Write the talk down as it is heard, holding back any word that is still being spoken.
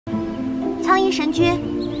苍衣神君，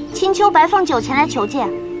青丘白凤九前来求见。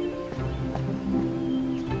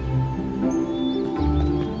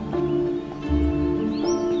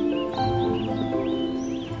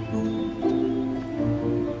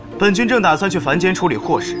本君正打算去凡间处理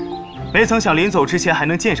祸事，没曾想临走之前还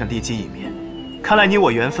能见上帝姬一面。看来你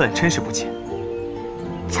我缘分真是不浅。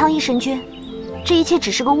苍衣神君，这一切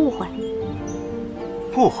只是个误会。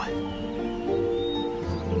误会？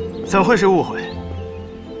怎会是误会？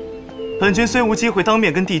本君虽无机会当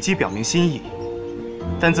面跟帝姬表明心意，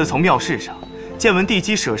但自从庙事上见闻帝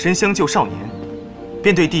姬舍身相救少年，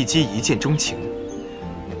便对帝姬一见钟情。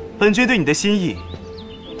本君对你的心意，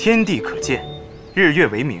天地可见，日月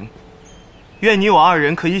为明。愿你我二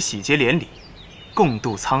人可以喜结连理，共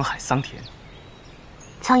度沧海桑田。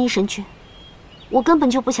苍衣神君，我根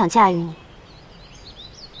本就不想嫁与你。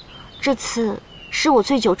这次是我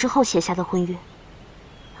醉酒之后写下的婚约，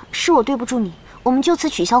是我对不住你，我们就此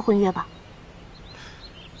取消婚约吧。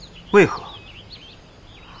为何？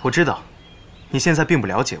我知道，你现在并不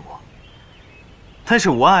了解我，但是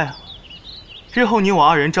无碍啊。日后你我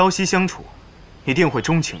二人朝夕相处，一定会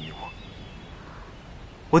钟情于我。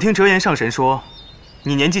我听折颜上神说，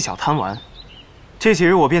你年纪小贪玩，这几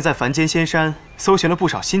日我便在凡间仙山搜寻了不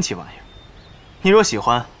少新奇玩意儿。你若喜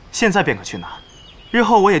欢，现在便可去拿，日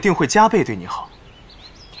后我也定会加倍对你好。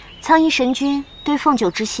苍衣神君对凤九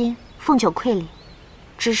之心，凤九愧礼。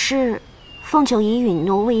只是凤九已允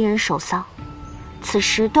诺为一人守丧，此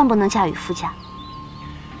时断不能嫁与夫家。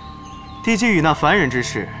帝姬与那凡人之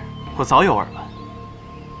事，我早有耳闻。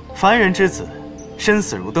凡人之子，生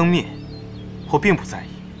死如灯灭，我并不在意。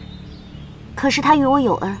可是他与我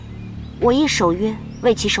有恩，我亦守约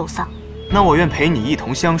为其守丧。那我愿陪你一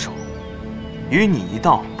同相守，与你一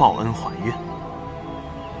道报恩还愿。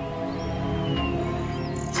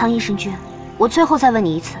苍衣神君，我最后再问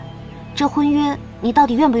你一次，这婚约你到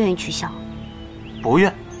底愿不愿意取消？不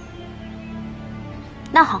愿。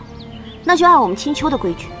那好，那就按我们青丘的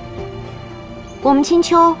规矩。我们青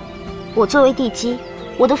丘，我作为帝姬，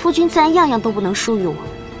我的夫君自然样样都不能输于我。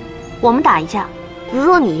我们打一架，如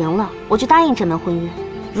若你赢了，我就答应这门婚约；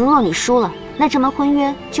如若你输了，那这门婚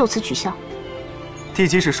约就此取消。帝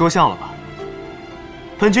姬是说笑了吧？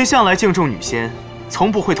本君向来敬重女仙，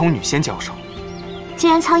从不会同女仙交手。既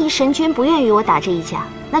然苍衣神君不愿与我打这一架，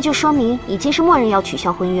那就说明已经是默认要取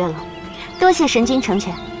消婚约了。多谢神君成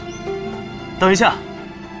全。等一下，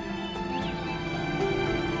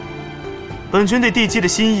本君对帝姬的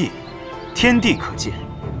心意，天地可见。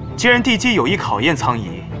既然帝姬有意考验苍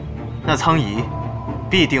夷，那苍夷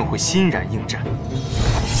必定会欣然应战。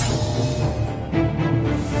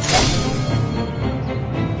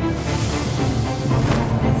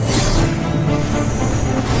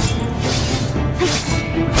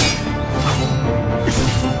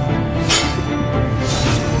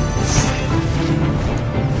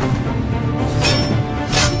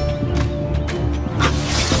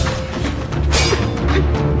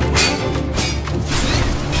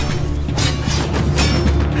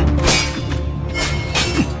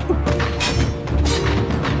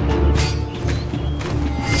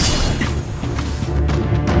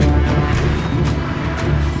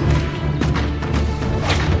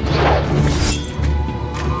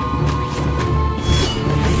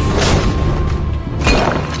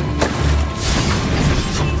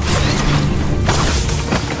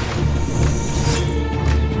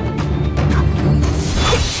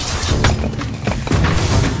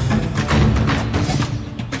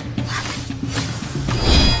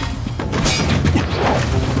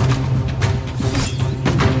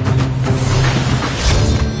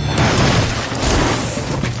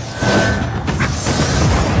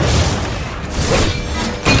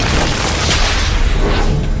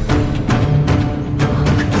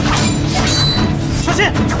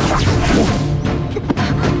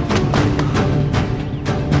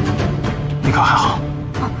你可还好？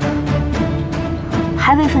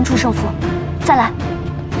还未分出胜负，再来！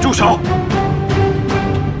住手！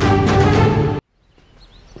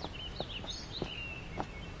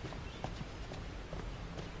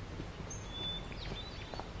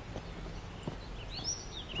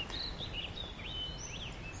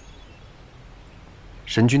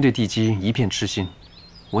神君对帝姬一片痴心，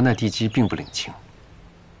无奈帝姬并不领情。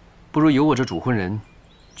不如由我这主婚人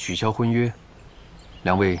取消婚约，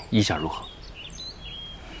两位意下如何？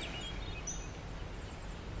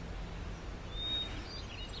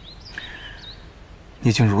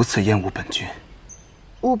你竟如此厌恶本君！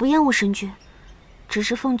我不厌恶神君，只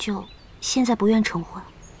是凤九现在不愿成婚。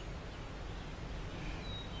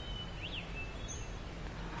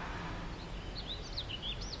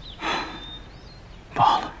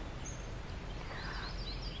罢了。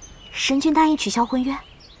神君答应取消婚约，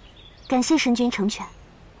感谢神君成全，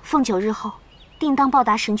凤九日后定当报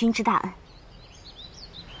答神君之大恩。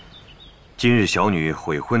今日小女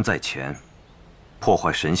悔婚在前，破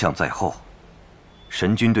坏神像在后。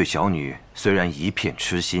神君对小女虽然一片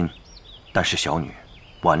痴心，但是小女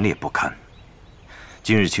顽劣不堪。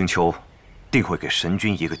今日青丘定会给神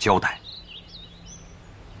君一个交代。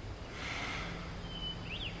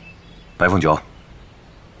白凤九，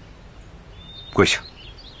跪下。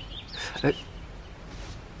哎，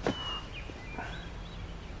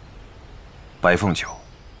白凤九，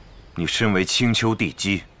你身为青丘地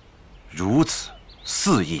基，如此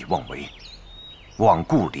肆意妄为，罔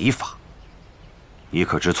顾礼法，你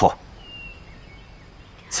可知错？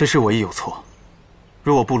此事我亦有错。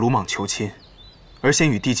若我不鲁莽求亲，而先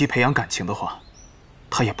与地基培养感情的话，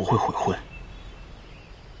他也不会悔婚。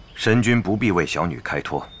神君不必为小女开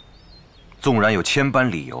脱，纵然有千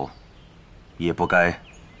般理由，也不该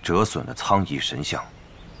折损了苍夷神像。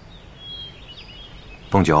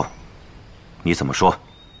凤九，你怎么说？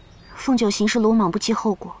凤九行事鲁莽，不计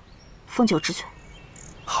后果，凤九知罪。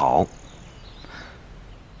好，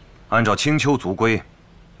按照青丘族规，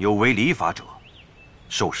有违礼法者，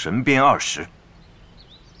受神鞭20。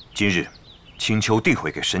今日，青丘定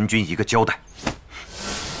会给神君一个交代。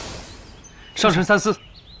上神三思。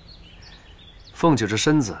凤九这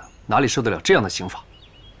身子哪里受得了这样的刑罚？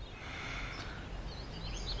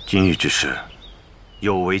今日之事，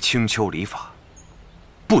有违青丘礼法，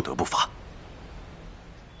不得不罚。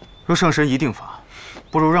若上神一定罚，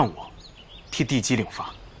不如让我替地基领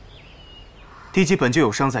罚。地基本就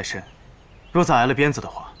有伤在身，若再挨了鞭子的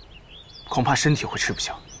话，恐怕身体会吃不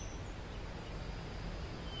消。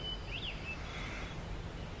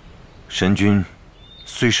神君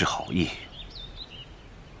虽是好意，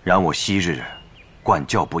然我昔日管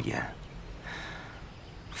教不严，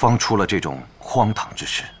方出了这种荒唐之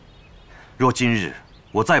事。若今日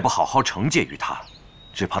我再不好好惩戒于他，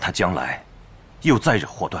只怕他将来又再惹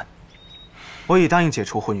祸端。我已答应解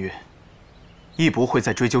除婚约，亦不会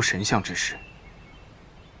再追究神像之事。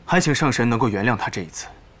还请上神能够原谅他这一次。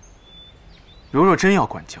如若真要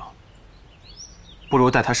管教，不如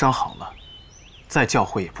待他伤好了，再教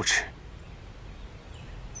诲也不迟。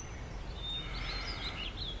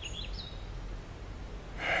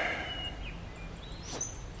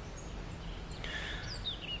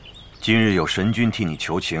今日有神君替你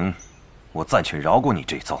求情，我暂且饶过你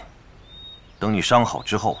这遭。等你伤好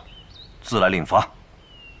之后，自来领罚。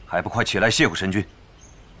还不快起来谢过神君！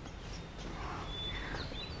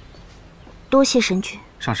多谢神君。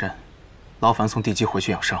上神，劳烦送地基回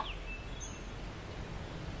去养伤。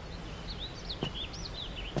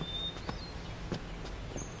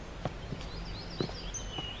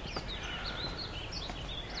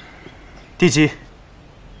地基，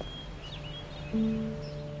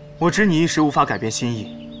我知你一时无法改变心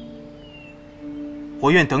意，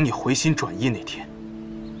我愿等你回心转意那天。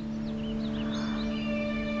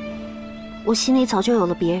我心里早就有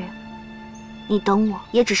了别人，你等我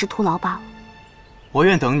也只是徒劳罢了。我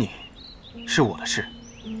愿等你，是我的事。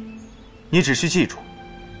你只需记住，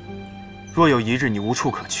若有一日你无处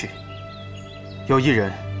可去，有一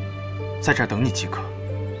人在这儿等你即可，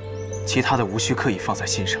其他的无需刻意放在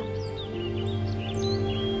心上。